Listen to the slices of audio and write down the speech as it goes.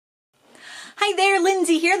Hi there,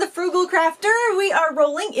 Lindsay here, the Frugal Crafter. We are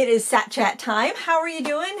rolling. It is Sat Chat time. How are you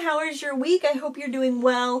doing? How is your week? I hope you're doing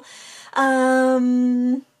well.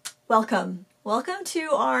 Welcome. Welcome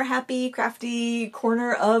to our happy, crafty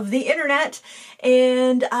corner of the internet.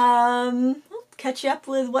 And we'll catch you up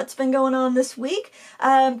with what's been going on this week.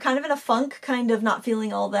 Kind of in a funk, kind of not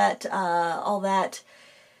feeling all that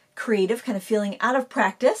creative, kind of feeling out of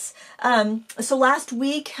practice. So last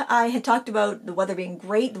week I had talked about the weather being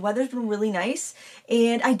great. The weather's been really nice,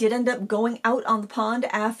 and I did end up going out on the pond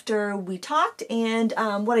after we talked, and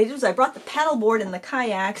what I did was I brought the paddleboard and the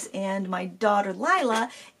kayaks, and my daughter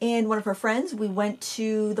Lila and one of her friends, we went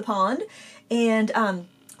to the pond, and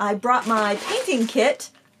I brought my painting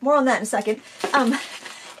kit. More on that in a second.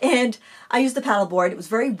 And I used the paddleboard. It was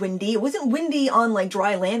very windy. It wasn't windy on like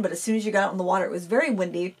dry land, but as soon as you got out in the water, it was very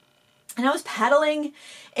windy. And I was paddling,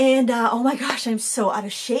 and oh my gosh, I'm so out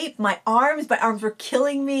of shape. My arms were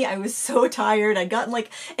killing me. I was so tired. I'd gotten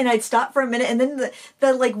and I'd stop for a minute, and then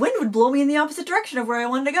the wind would blow me in the opposite direction of where I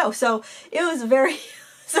wanted to go. So it was very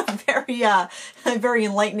very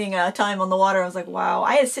enlightening time on the water. I was like, wow.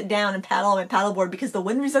 I had to sit down and paddle on my paddleboard because the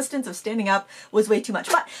wind resistance of standing up was way too much.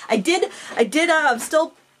 But I'm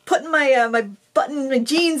still putting my my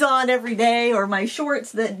jeans on every day, or my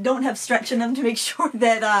shorts that don't have stretch in them, to make sure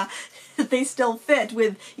that they still fit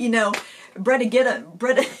with, you know, bread, I don't know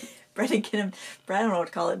what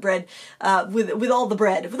to call it, bread, with all the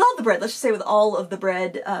bread, let's just say with all of the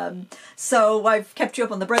bread. So I've kept you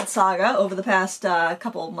up on the bread saga over the past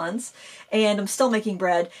couple of months, and I'm still making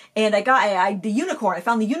bread. And I got the unicorn. I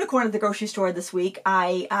found the unicorn at the grocery store this week.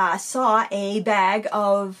 I saw a bag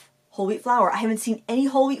of whole wheat flour. I haven't seen any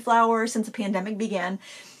whole wheat flour since the pandemic began.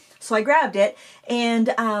 So I grabbed it,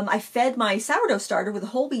 and I fed my sourdough starter with the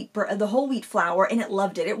whole wheat flour, and it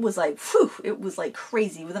loved it. It was like, whew, it was like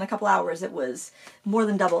crazy. Within a couple hours, it was more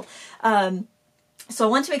than double. So I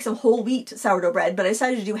wanted to make some whole wheat sourdough bread, but I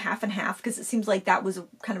decided to do half and half because it seems like that was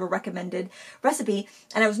kind of a recommended recipe.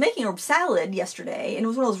 And I was making a salad yesterday, and it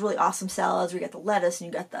was one of those really awesome salads where you got the lettuce and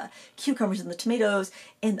you got the cucumbers and the tomatoes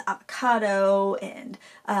and the avocado and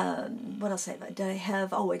what else did I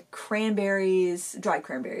have? Oh, cranberries, dried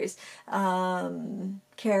cranberries,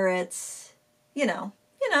 carrots, you know,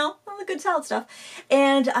 all the good salad stuff.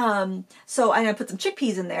 And so I put some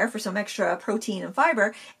chickpeas in there for some extra protein and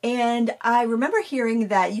fiber. And I remember hearing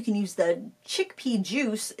that you can use the chickpea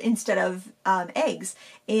juice instead of eggs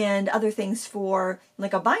and other things for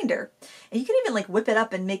like a binder. And you can even like whip it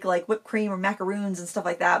up and make like whipped cream or macaroons and stuff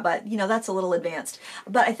like that. But you know, that's a little advanced.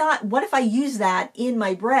 But I thought, what if I use that in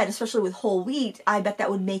my bread, especially with whole wheat? I bet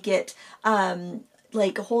that would make it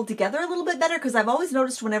like hold together a little bit better, because I've always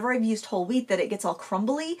noticed whenever I've used whole wheat that it gets all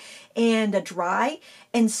crumbly and dry.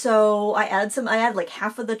 And so I added like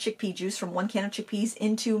half of the chickpea juice from 1 can of chickpeas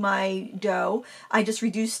into my dough. I just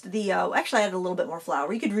reduced the actually I added a little bit more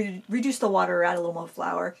flour. You could reduce the water or add a little more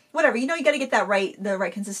flour, whatever. You know, you got to get that the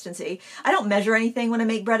right consistency. I don't measure anything when I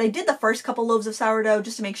make bread. I did the first couple loaves of sourdough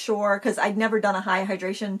just to make sure, because I'd never done a high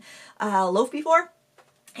hydration loaf before.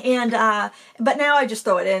 And but now I just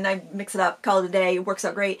throw it in, I mix it up, call it a day. It works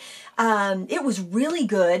out great. It was really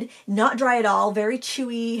good, not dry at all, very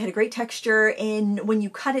chewy, had a great texture, and when you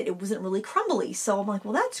cut it, it wasn't really crumbly. So I'm like,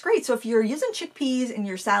 well, that's great. So if you're using chickpeas in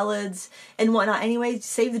your salads and whatnot, anyway,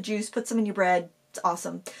 save the juice, put some in your bread. It's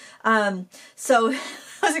awesome. So I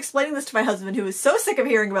was explaining this to my husband, who was so sick of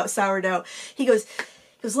hearing about sourdough. He goes,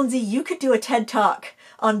 Lindsay, you could do a TED Talk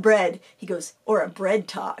on bread. He goes, or a bread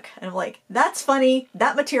talk. And I'm like, that's funny.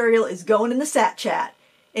 That material is going in the Sat Chat.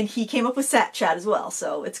 And he came up with Sat Chat as well.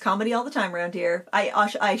 So it's comedy all the time around here.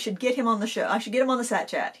 I should get him on the show. I should get him on the Sat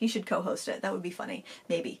Chat. He should co-host it. That would be funny.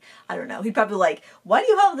 Maybe. I don't know. He'd probably like, why do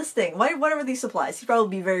you have this thing? What are these supplies? He'd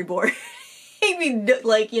probably be very bored. He'd be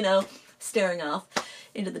like, you know, staring off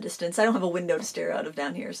into the distance. I don't have a window to stare out of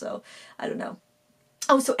down here, so I don't know.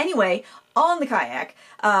 Oh, so anyway, on the kayak,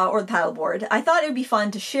 or the paddleboard, I thought it would be fun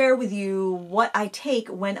to share with you what I take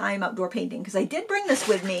when I'm outdoor painting, because I did bring this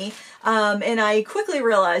with me, and I quickly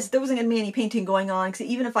realized there wasn't going to be any painting going on, because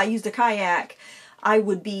even if I used a kayak, I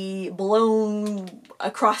would be blown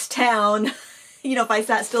across town, you know, if I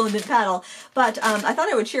sat still and didn't paddle. But I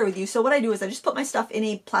thought I would share with you. So what I do is I just put my stuff in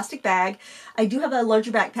a plastic bag. I do have a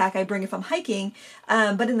larger backpack I bring if I'm hiking,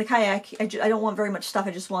 but in the kayak, I don't want very much stuff.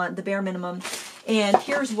 I just want the bare minimum. And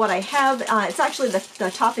here's what I have. It's actually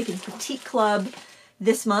the topic in Petite Club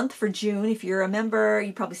this month for June. If you're a member,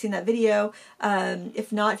 you've probably seen that video.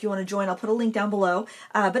 If not, if you want to join, I'll put a link down below.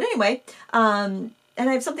 But anyway, and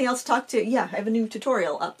I have something else to talk to. Yeah, I have a new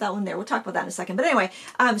tutorial up, that one there. We'll talk about that in a second. But anyway,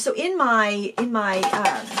 so in my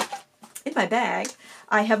in my bag,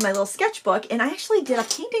 I have my little sketchbook, and I actually did a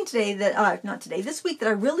painting today that, not today, this week, that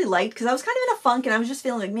I really liked, because I was kind of in a funk, and I was just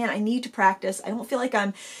feeling like, man, I need to practice. I don't feel like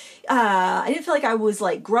I didn't feel like I was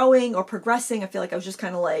like growing or progressing. I feel like I was just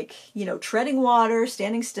kind of like, you know, treading water,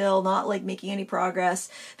 standing still, not like making any progress.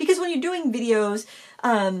 Because when you're doing videos,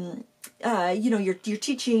 you know, you're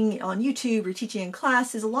teaching on YouTube, you're teaching in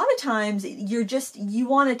classes, a lot of times you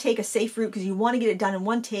want to take a safe route because you want to get it done in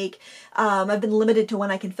one take. I've been limited to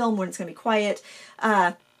when I can film, when it's going to be quiet.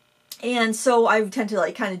 And so I tend to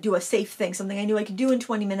like kind of do a safe thing, something I knew I could do in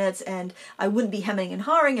 20 minutes, and I wouldn't be hemming and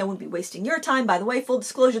hawing. I wouldn't be wasting your time. By the way, full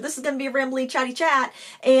disclosure, this is going to be a rambly, chatty chat,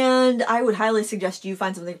 and I would highly suggest you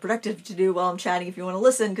find something productive to do while I'm chatting if you want to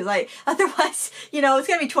listen, because otherwise, you know, it's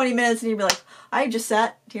going to be 20 minutes and you'll be like, I just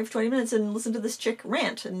sat here for 20 minutes and listened to this chick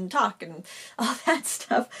rant and talk and all that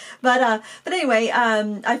stuff. But anyway,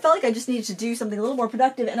 I felt like I just needed to do something a little more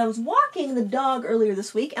productive, and I was walking the dog earlier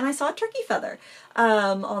this week, and I saw a turkey feather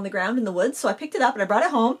on the ground in the woods, so I picked it up and I brought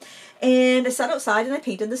it home, and I sat outside and I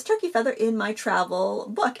painted this turkey feather in my travel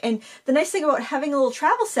book. And the nice thing about having a little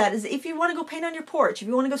travel set is if you want to go paint on your porch, if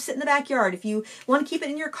you want to go sit in the backyard, if you want to keep it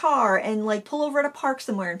in your car and like pull over at a park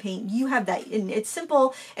somewhere and paint, you have that. And it's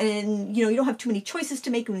simple, and you know, you don't have too many choices to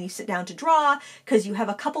make when you sit down to draw, because you have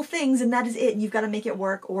a couple things and that is it, and you've got to make it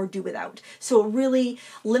work or do without. So it really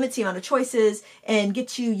limits the amount of choices and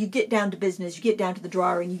you get down to business, you get down to the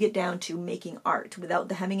drawing, you get down to making art without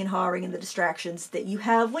the hemming and hawing and the distractions that you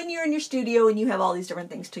have when you're in your studio and you have all these different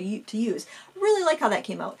things to use. Really like how that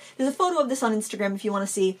came out. There's a photo of this on Instagram if you want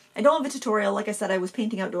to see. I don't have a tutorial. Like I said, I was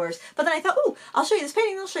painting outdoors, but then I thought, oh, I'll show you this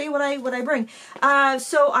painting. I'll show you what I bring.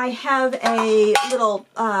 So I have a little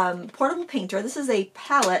portable painter. This is a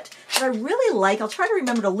palette that I really like. I'll try to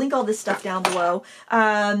remember to link all this stuff down below.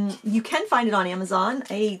 You can find it on Amazon.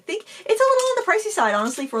 I think it's a little on the pricey side,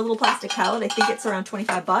 honestly, for a little plastic palette. I think it's around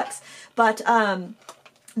 25 bucks. But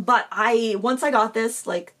once I got this,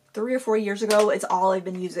 like 3 or 4 years ago, it's all I've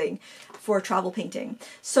been using for travel painting.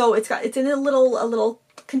 So it's in a little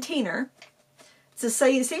container. It's the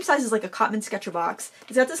same size as like a Cotman Sketcher box.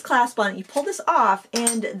 It's got this clasp on it. You pull this off,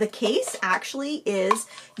 and the case actually is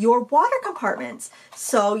your water compartments.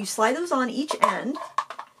 So you slide those on each end,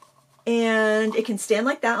 and it can stand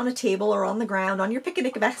like that on a table or on the ground, on your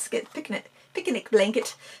picnic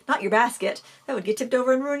blanket, not your basket. That would get tipped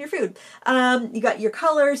over and ruin your food. You got your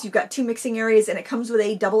colors, you've got 2 mixing areas, and it comes with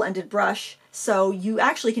a double-ended brush, so you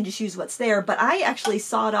actually can just use what's there. But I actually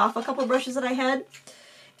sawed off a couple brushes that I had,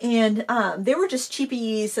 and they were just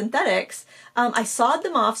cheapy synthetics. I sawed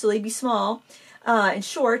them off so they'd be small and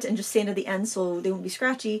short, and just sanded the ends so they wouldn't be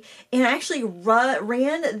scratchy. And I actually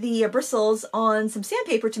ran the bristles on some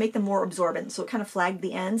sandpaper to make them more absorbent, so it kind of flagged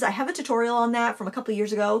the ends. I have a tutorial on that from a couple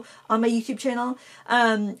years ago on my YouTube channel.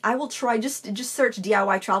 I will try, just search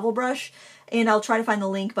DIY travel brush, and I'll try to find the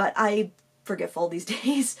link, but I forgetful these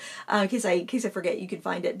days. In case I forget, you can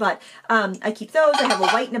find it. But I keep those. I have a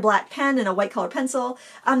white and a black pen and a white color pencil.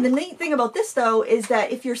 The neat thing about this, though, is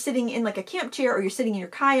that if you're sitting in like a camp chair or you're sitting in your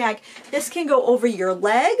kayak, this can go over your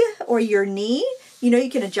leg or your knee. You know, you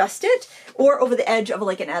can adjust it, or over the edge of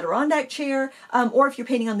like an Adirondack chair, or if you're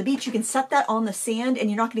painting on the beach, you can set that on the sand, and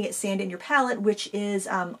you're not going to get sand in your palette, which is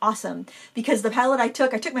awesome. Because the palette I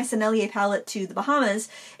took my Sennelier palette to the Bahamas,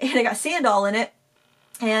 and I got sand all in it.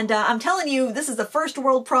 And I'm telling you, this is a first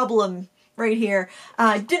world problem right here.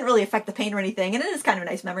 It didn't really affect the paint or anything, and it is kind of a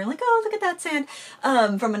nice memory. I'm like, oh, look at that sand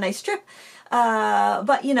from a nice trip.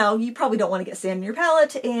 But, you know, you probably don't want to get sand in your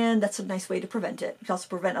palette, and that's a nice way to prevent it. You can also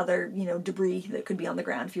prevent other, you know, debris that could be on the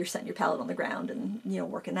ground if you're setting your palette on the ground and, you know,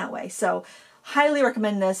 working that way. So, highly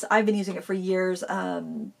recommend this. I've been using it for years.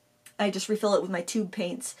 I just refill it with my tube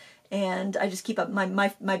paints, and I just keep up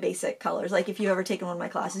my basic colors. Like if you've ever taken one of my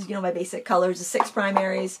classes, you know my basic colors, the 6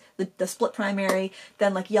 primaries, the split primary,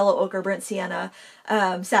 then like yellow ochre, burnt sienna,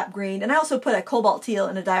 sap green, and I also put a cobalt teal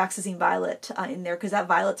and a dioxazine violet in there, because that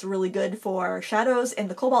violet's really good for shadows, and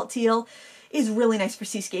the cobalt teal is really nice for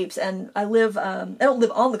seascapes. And I don't live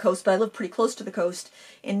on the coast, but I live pretty close to the coast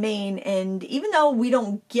in Maine, and even though we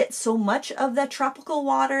don't get so much of that tropical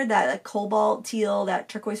water, that cobalt teal, that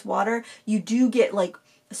turquoise water, you do get like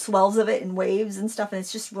swells of it and waves and stuff, and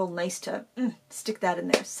it's just real nice to stick that in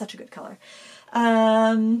there. Such a good color.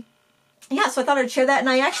 Yeah, so I thought I'd share that, and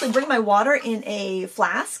I actually bring my water in a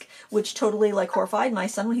flask, which totally like horrified my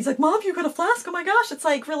son when he's like, Mom, you got a flask? Oh my gosh. It's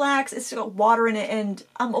like, relax, it's got water in it, and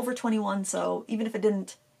I'm over 21, so even if it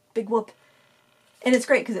didn't, big whoop. And it's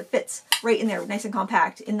great because it fits right in there, nice and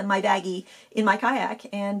compact, in my baggie, in my kayak,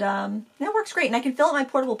 and that works great. And I can fill it my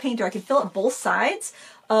portable painter. I can fill it both sides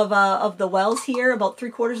of the wells here, about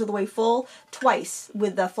 3/4 of the way full, twice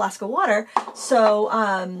with the flask of water. So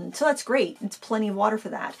so that's great. It's plenty of water for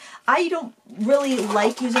that. I don't really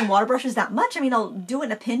like using water brushes that much. I mean, I'll do it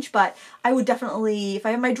in a pinch, but I would definitely, if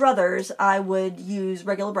I have my druthers, I would use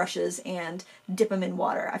regular brushes and dip them in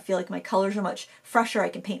water. I feel like my colors are much fresher. I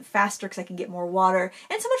can paint faster because I can get more water,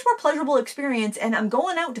 and it's a much more pleasurable experience. And I'm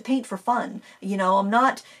going out to paint for fun. You know,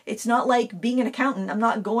 it's not like being an accountant. I'm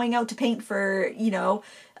not going out to paint for, you know,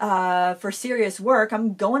 for serious work.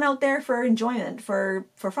 I'm going out there for enjoyment, for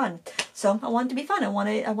fun. So I want it to be fun. I want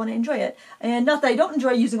to enjoy it. And not that I don't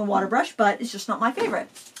enjoy using a water brush, but it's just not my favorite,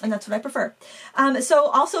 and that's what I prefer. So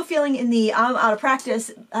also feeling in the I'm out of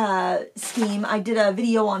practice scheme, I did a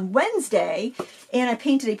video on Wednesday, and I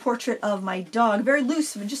painted a portrait of my dog, very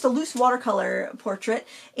loose, just a loose watercolor portrait,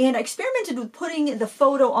 and I experimented with putting the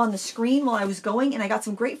photo on the screen while I was going, and I got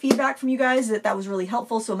some great feedback from you guys that was really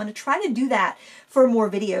helpful. So I'm going to try to do that for more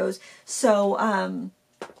videos. So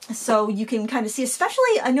so you can kind of see,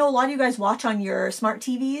 especially I know a lot of you guys watch on your smart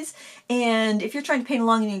TVs, and if you're trying to paint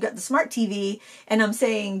along and you've got the smart TV and I'm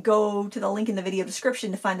saying go to the link in the video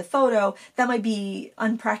description to find the photo, that might be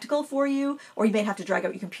unpractical for you, or you may have to drag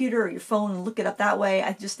out your computer or your phone and look it up that way.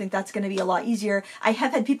 I just think that's going to be a lot easier. I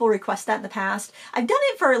have had people request that in the past. I've done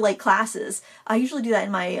it for like classes. I usually do that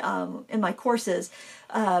in my courses,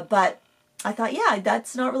 but I thought, yeah,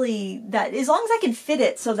 that's not really that, as long as I can fit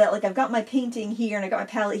it so that like I've got my painting here and I got my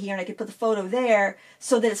palette here and I can put the photo there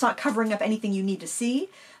so that it's not covering up anything you need to see,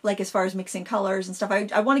 like as far as mixing colors and stuff.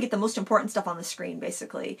 I want to get the most important stuff on the screen,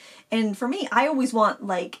 basically. And for me, I always want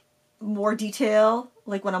like more detail,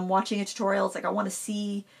 like when I'm watching a tutorial, it's like I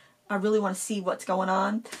really want to see what's going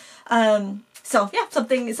on. So yeah,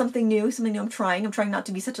 something new I'm trying. I'm trying not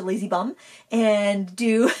to be such a lazy bum and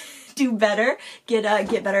do better, get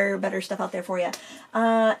better stuff out there for you.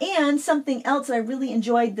 And something else that I really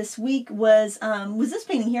enjoyed this week was this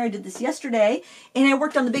painting here. I did this yesterday, and I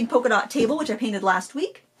worked on the big polka dot table, which I painted last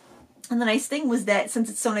week. And the nice thing was that since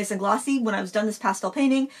it's so nice and glossy, when I was done this pastel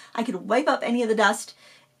painting, I could wipe up any of the dust,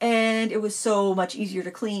 and it was so much easier to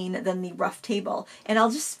clean than the rough table. And I'll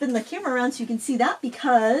just spin the camera around so you can see that,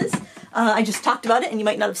 because I just talked about it and you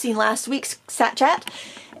might not have seen last week's Sat Chat.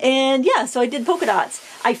 And yeah, so I did polka dots.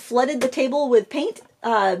 I flooded the table with paint,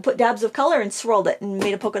 put dabs of color and swirled it and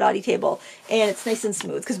made a polka dotty table. And it's nice and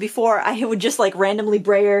smooth, because before I would just like randomly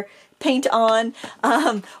brayer paint on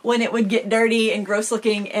when it would get dirty and gross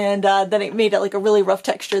looking, and then it made it like a really rough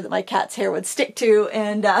texture that my cat's hair would stick to,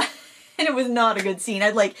 and it was not a good scene.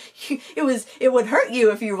 It would hurt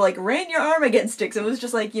you if you like ran your arm against it. It was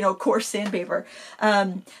just like, you know, coarse sandpaper,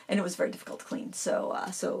 and it was very difficult to clean.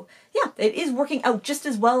 So yeah, it is working out just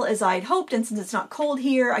as well as I'd hoped. And since it's not cold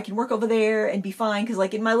here, I can work over there and be fine. Because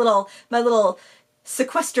like in my little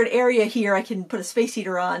sequestered area here, I can put a space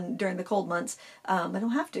heater on during the cold months. I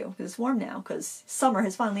don't have to, because it's warm now, because summer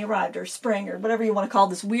has finally arrived, or spring, or whatever you want to call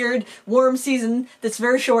this weird warm season that's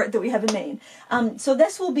very short that we have in Maine. So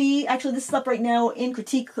this will be, actually this is up right now in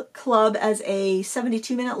Critique Club as a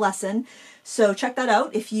 72-minute lesson. So check that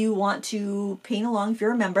out if you want to paint along, if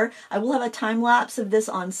you're a member. I will have a time lapse of this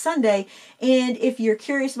on Sunday, and if you're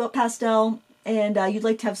curious about pastel and you'd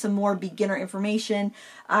like to have some more beginner information,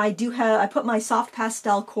 I put my soft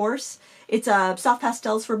pastel course. It's soft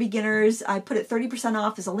pastels for beginners. I put it 30%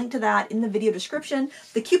 off. There's a link to that in the video description.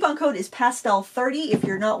 The coupon code is pastel30 if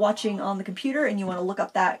you're not watching on the computer and you want to look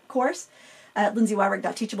up that course at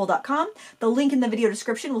lindsayweirich.teachable.com. The link in the video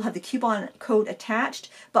description will have the coupon code attached,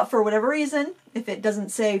 but for whatever reason, if it doesn't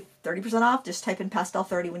say 30% off, just type in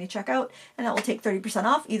pastel30 when you check out, and that will take 30%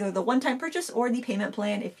 off either the one-time purchase or the payment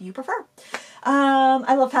plan if you prefer.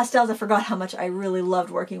 I love pastels. I forgot how much I really loved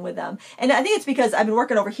working with them. And I think it's because I've been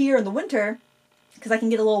working over here in the winter, because I can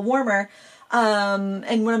get a little warmer.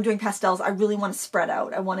 And when I'm doing pastels, I really want to spread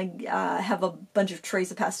out. I want to have a bunch of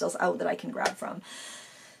trays of pastels out that I can grab from.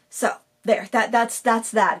 So there, that's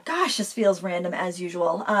that. Gosh, this feels random as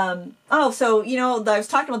usual. Oh, so, you know, I was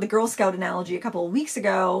talking about the Girl Scout analogy a couple of weeks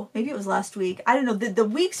ago. Maybe it was last week. I don't know. The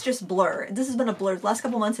weeks just blur. This has been a blur. The last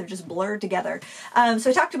couple of months have just blurred together. So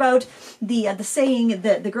I talked about the saying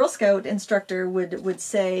that the Girl Scout instructor would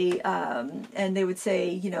say, and they would say,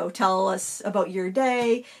 you know, tell us about your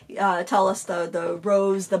day. Tell us the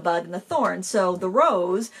rose, the bud, and the thorn. So the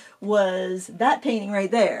rose was that painting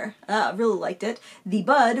right there. I really liked it. The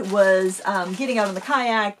bud was getting out on the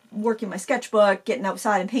kayak, working my sketchbook, getting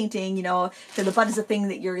outside and painting. You know, so the bud is a thing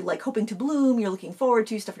that you're like hoping to bloom, you're looking forward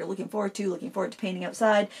to, stuff you're looking forward to painting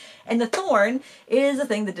outside. And the thorn is a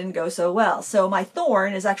thing that didn't go so well. So my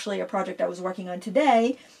thorn is actually a project I was working on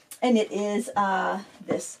today, and it is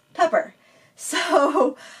this pepper.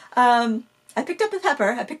 So I picked up a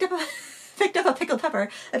pepper. I picked up a picked up a pickled pepper.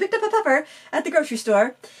 I picked up a pepper at the grocery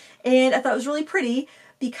store, and I thought it was really pretty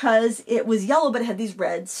because it was yellow, but it had these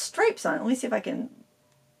red stripes on it. Let me see if I can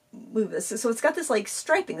move this. So it's got this like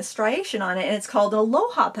striping, this striation on it, and it's called an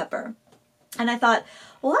Aloha pepper. And I thought,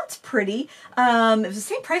 well, that's pretty. It was the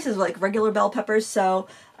same price as like regular bell peppers, so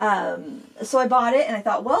so I bought it, and I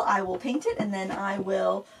thought, well, I will paint it, and then I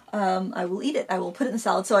will eat it. I will put it in the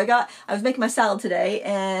salad. So I was making my salad today,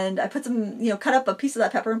 and I put some, cut up a piece of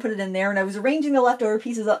that pepper and put it in there, and I was arranging the leftover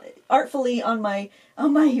pieces artfully on my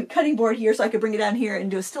cutting board here so I could bring it down here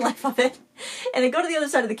and do a still life of it. And I go to the other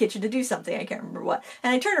side of the kitchen to do something, I can't remember what.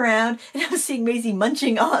 And I turn around, and I was seeing Maisie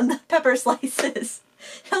munching on the pepper slices.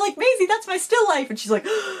 I'm like, Maisie, that's my still life. And she's like,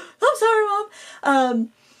 oh, I'm sorry, Mom.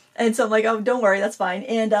 And so I'm like, oh, don't worry, that's fine.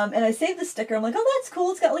 And I saved the sticker. I'm like, oh, that's cool.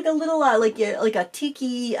 It's got like a little like a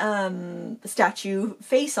tiki statue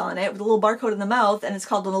face on it with a little barcode in the mouth, and it's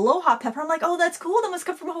called an Aloha pepper. I'm like, oh, that's cool. That must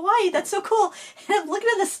come from Hawaii. That's so cool. And I'm looking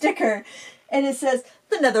at the sticker, and it says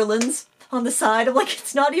the Netherlands on the side. I'm like,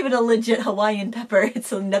 it's not even a legit Hawaiian pepper.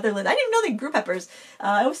 It's a Netherlands. I didn't even know they grew peppers.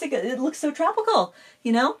 I always think it looks so tropical,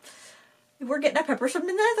 We're getting our peppers from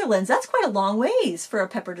the Netherlands. That's quite a long ways for a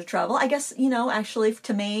pepper to travel. I guess, actually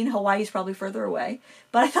to Maine, Hawaii's probably further away.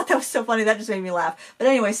 But I thought that was so funny. That just made me laugh. But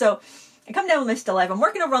anyway, so I come down with my still life. I'm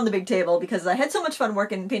working over on the big table because I had so much fun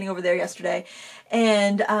working painting over there yesterday.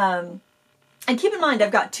 And keep in mind,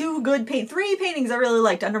 I've got three paintings I really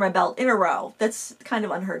liked under my belt in a row. That's kind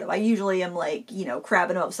of unheard of. I usually am like,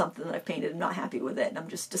 crabbing about something that I've painted and not happy with it, and I'm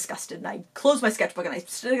just disgusted, and I close my sketchbook and I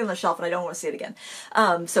stick it on the shelf and I don't want to see it again.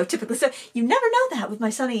 So typically, you never know that with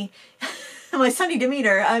my sunny, my sunny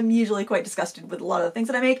demeanor. I'm usually quite disgusted with a lot of the things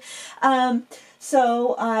that I make.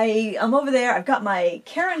 So I'm over there, I've got my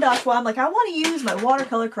Caran d'Aqua. I'm like, I want to use my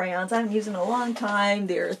watercolor crayons. I haven't used them in a long time.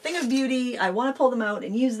 They're a thing of beauty. I want to pull them out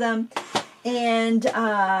and use them. And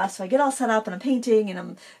so I get all set up and I'm painting,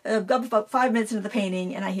 and I've got about 5 minutes into the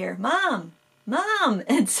painting, and I hear, Mom, Mom.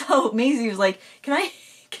 And so Maisie was like, can I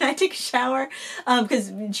take a shower?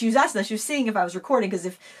 Because she was asking that, she was seeing if I was recording, because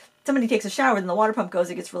if somebody takes a shower, then the water pump goes,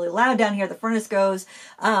 it gets really loud down here, the furnace goes.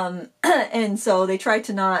 And so they try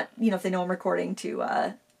to not, if they know I'm recording,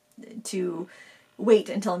 to wait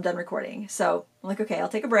until I'm done recording. So I'm like, okay, I'll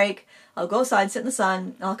take a break. I'll go outside, sit in the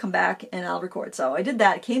sun, I'll come back and I'll record. So I did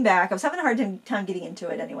that, came back. I was having a hard time getting into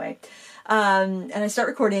it anyway. And I start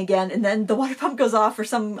recording again, and then the water pump goes off for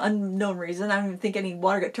some unknown reason. I don't even think any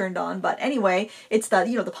water got turned on. But anyway, it's the,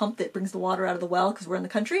 the pump that brings the water out of the well because we're in the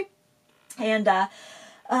country. And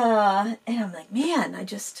I'm like, man,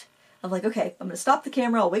 I'm like, okay, I'm going to stop the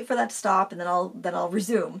camera. I'll wait for that to stop, and then I'll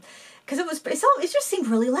resume. Because it just seemed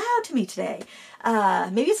really loud to me today.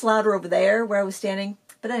 Maybe it's louder over there where I was standing.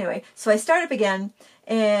 But anyway, so I start up again,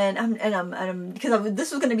 and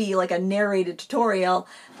this was going to be like a narrated tutorial.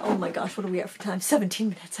 Oh my gosh, what are we at for time? 17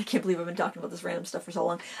 minutes. I can't believe I've been talking about this random stuff for so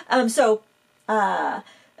long. So I'm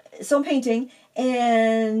painting,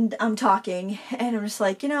 and I'm talking, and I'm just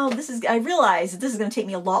like, I realize that this is going to take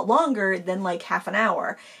me a lot longer than like half an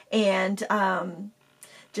hour. And,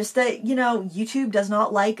 just that, YouTube does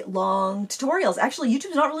not like long tutorials. Actually,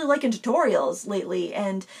 YouTube's not really liking tutorials lately,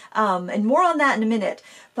 and more on that in a minute.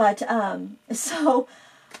 But, so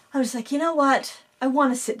I was like, you know what? I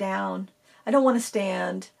want to sit down. I don't want to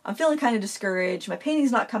stand. I'm feeling kind of discouraged. My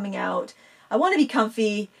painting's not coming out. I want to be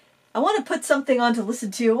comfy. I want to put something on to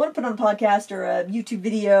listen to. I want to put on a podcast or a YouTube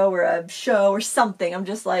video or a show or something. I'm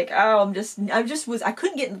just like, I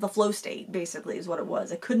couldn't get into the flow state, basically, is what it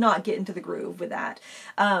was. I could not get into the groove with that.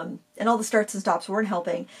 And all the starts and stops weren't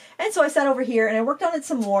helping. And so I sat over here and I worked on it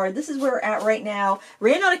some more. This is where we're at right now.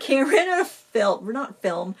 Ran out of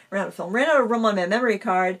room on my memory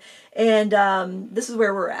card. And this is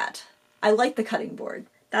where we're at. I like the cutting board.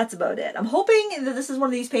 That's about it. I'm hoping that this is one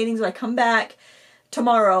of these paintings where I come back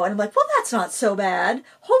tomorrow and I'm like, well, that's not so bad.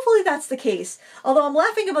 Hopefully that's the case. Although I'm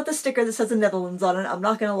laughing about the sticker that says the Netherlands on it, I'm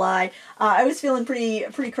not gonna lie. I was feeling pretty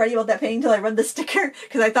cruddy about that painting until I read the sticker,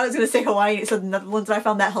 because I thought it was gonna say Hawaii and it said the Netherlands, and I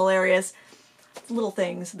found that hilarious. Little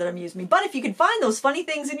things that amuse me. But if you can find those funny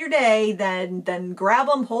things in your day, then grab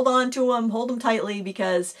them, hold on to them, hold them tightly,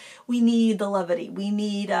 because we need the levity. We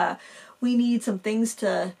need some things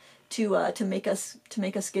to make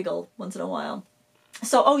us giggle once in a while.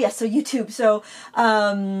 So, oh yes, so YouTube. So,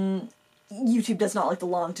 YouTube does not like the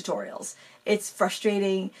long tutorials. It's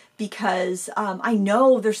frustrating because I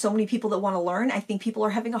know there's so many people that want to learn. I think people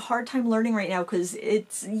are having a hard time learning right now because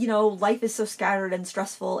it's, you know, life is so scattered and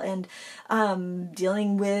stressful, and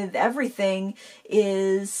dealing with everything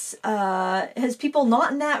is has people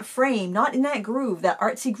not in that frame, not in that groove, that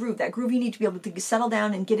artsy groove, that groove you need to be able to settle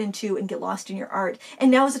down and get into and get lost in your art.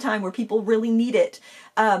 And now is a time where people really need it.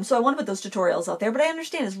 So I want to put those tutorials out there, but I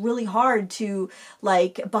understand it's really hard to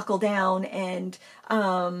like buckle down and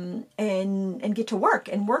get to work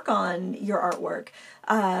and work on your artwork.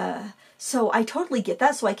 So I totally get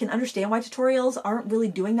that. So I can understand why tutorials aren't really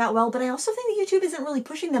doing that well, but I also think that YouTube isn't really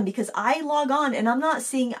pushing them, because I log on and I'm not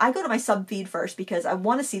seeing, I go to my sub feed first because I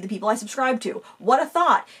want to see the people I subscribe to. What a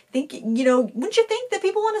thought. Think, you know, wouldn't you think that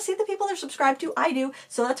people want to see the people they're subscribed to? I do.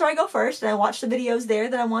 So that's where I go first, and I watch the videos there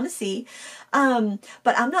that I want to see. But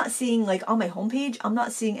I'm not seeing, like, on my homepage, I'm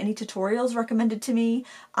not seeing any tutorials recommended to me.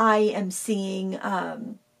 I am seeing,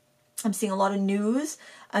 I'm seeing a lot of news.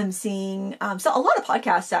 I'm seeing so a lot of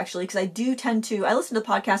podcasts, actually, because I do tend to, I listen to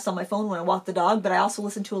podcasts on my phone when I walk the dog, but I also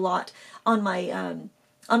listen to a lot on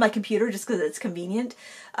my computer just because it's convenient.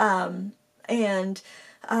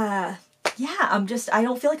 Yeah, I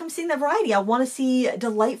don't feel like I'm seeing that variety. I want to see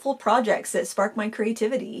delightful projects that spark my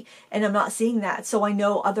creativity, and I'm not seeing that. So I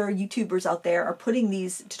know other YouTubers out there are putting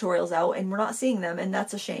these tutorials out, and we're not seeing them, and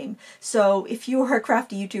that's a shame. So if you are a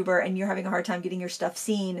crafty YouTuber and you're having a hard time getting your stuff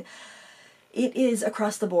seen, it is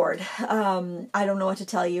across the board. I don't know what to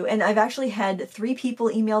tell you. And I've actually had 3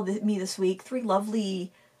 people email me this week, 3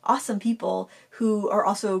 lovely, awesome people who are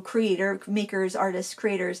also makers, artists,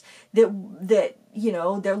 creators, that you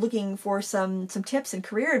know, they're looking for some tips and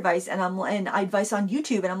career advice, and advice on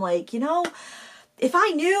YouTube, and I'm like, you know, if I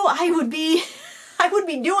knew, I would be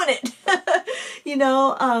doing it. You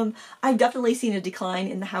know, I've definitely seen a decline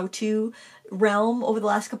in the how-to realm over the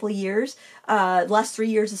last couple of years, the last 3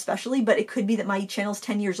 years especially, but it could be that my channel's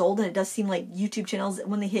 10 years old, and it does seem like YouTube channels,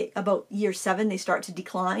 when they hit about year 7, they start to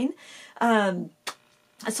decline.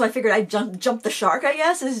 So I figured I'd jump the shark, I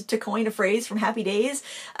guess, is to coin a phrase from Happy Days.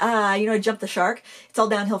 You know, I jumped the shark. It's all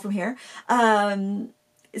downhill from here.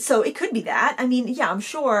 So it could be that. I mean, yeah, I'm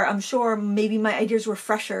sure maybe my ideas were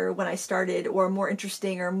fresher when I started, or more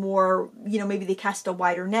interesting, or more, you know, maybe they cast a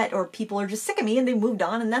wider net, or people are just sick of me and they moved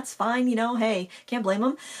on, and that's fine, you know, hey, can't blame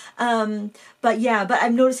them. But yeah, but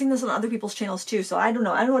I'm noticing this on other people's channels too, so I don't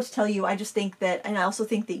know what to tell you. I just think that, and I also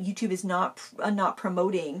think that YouTube is not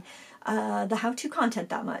promoting the how-to content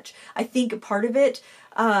that much. I think part of it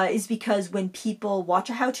is because when people watch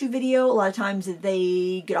a how-to video, a lot of times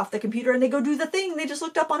they get off the computer and they go do the thing they just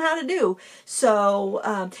looked up on how to do. So,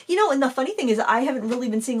 you know, and the funny thing is I haven't really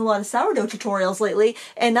been seeing a lot of sourdough tutorials lately,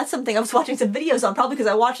 and that's something I was watching some videos on, probably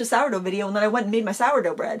because I watched a sourdough video and then I went and made my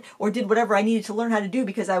sourdough bread, or did whatever I needed to learn how to do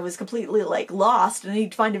because I was completely, like, lost and I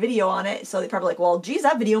needed to find a video on it. So they probably like, well, geez,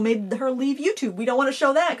 that video made her leave YouTube. We don't want to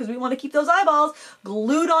show that because we want to keep those eyeballs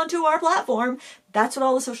glued onto our platform. That's what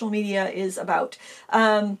all the social media is about.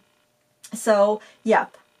 So yeah,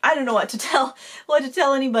 I don't know what to tell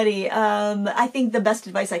anybody. I think the best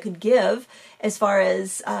advice I could give as far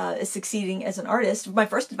as succeeding as an artist, my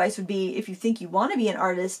first advice would be, if you think you want to be an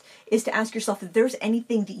artist, is to ask yourself if there's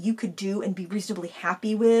anything that you could do and be reasonably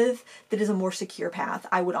happy with that is a more secure path.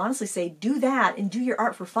 I would honestly say do that and do your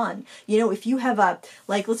art for fun. You know, if you have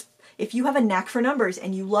if you have a knack for numbers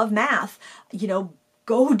and you love math, you know,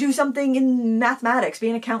 go do something in mathematics, be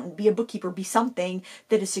an accountant, be a bookkeeper, be something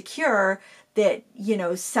that is secure, that, you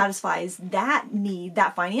know, satisfies that need,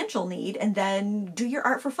 that financial need, and then do your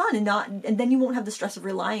art for fun, and then you won't have the stress of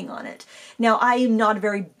relying on it. Now, I am not a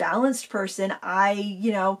very balanced person. I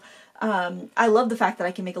love the fact that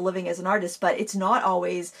I can make a living as an artist, but it's not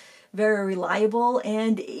always very reliable,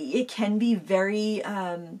 and it can be very,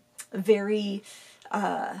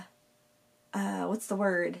 what's the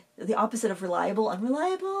word? The opposite of reliable,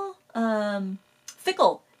 unreliable?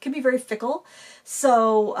 Fickle. It can be very fickle.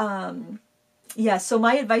 So, yeah, so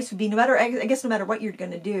my advice would be, no matter what you're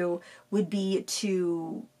going to do, would be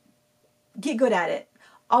to get good at it.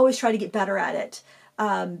 Always try to get better at it.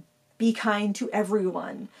 Be kind to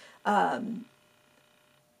everyone.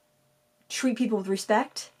 Treat people with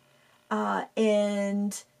respect.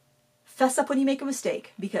 And fess up when you make a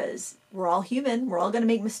mistake, because we're all human. We're all going to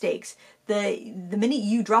make mistakes. The minute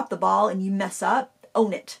you drop the ball and you mess up,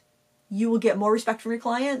 own it. You will get more respect from your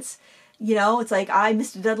clients. You know, it's like, I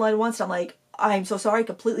missed a deadline once, and I'm like, I'm so sorry,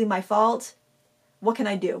 completely my fault. What can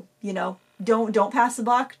I do? You know, don't pass the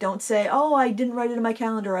buck. Don't say, oh, I didn't write it in my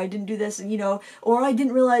calendar, or I didn't do this, you know, or I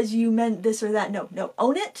didn't realize you meant this or that. No,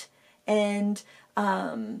 own it, and,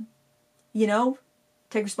 you know,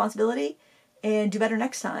 take responsibility, and do better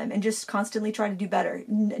next time, and just constantly try to do better,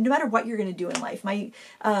 no matter what you're going to do in life. My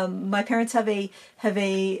parents they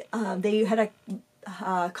had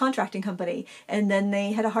a contracting company, and then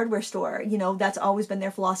they had a hardware store. You know, that's always been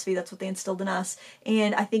their philosophy. That's what they instilled in us,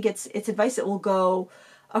 and I think it's advice that will go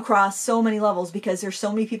across so many levels, because there's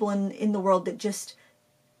so many people in the world that just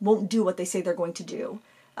won't do what they say they're going to do.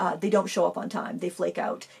 They don't show up on time. They flake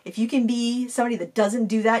out. If you can be somebody that doesn't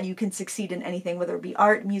do that, you can succeed in anything, whether it be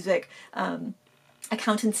art, music,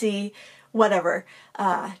 accountancy, whatever.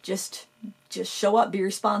 Just show up, be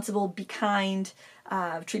responsible, be kind,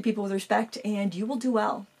 treat people with respect, and you will do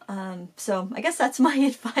well. So I guess that's my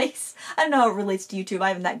advice. I don't know how it relates to YouTube.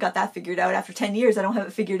 I haven't got that figured out. After 10 years, I don't have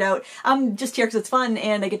it figured out. I'm just here because it's fun,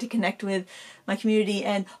 and I get to connect with my community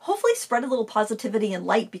and hopefully spread a little positivity and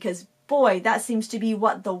light, because boy, that seems to be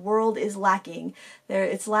what the world is lacking.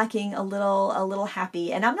 It's lacking a little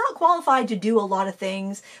happy. And I'm not qualified to do a lot of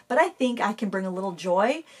things, but I think I can bring a little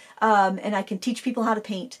joy, and I can teach people how to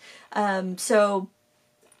paint. So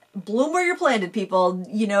bloom where you're planted, people.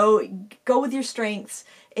 You know, go with your strengths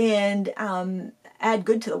and add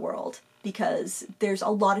good to the world, because there's a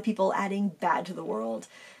lot of people adding bad to the world.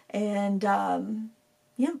 And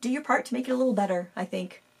you know, do your part to make it a little better, I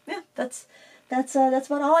think. Yeah, that's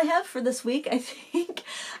about all I have for this week, I think.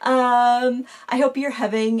 I hope you're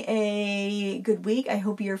having a good week. I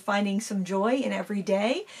hope you're finding some joy in every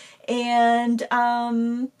day. And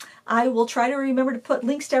I will try to remember to put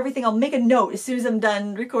links to everything. I'll make a note as soon as I'm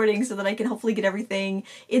done recording, so that I can hopefully get everything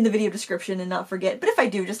in the video description and not forget. But if I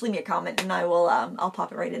do, just leave me a comment and I will I'll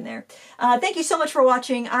pop it right in there. Thank you so much for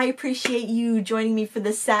watching. I appreciate you joining me for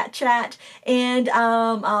this Sat Chat, and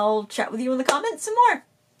I'll chat with you in the comments some more.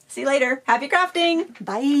 See you later. Happy crafting.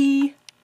 Bye.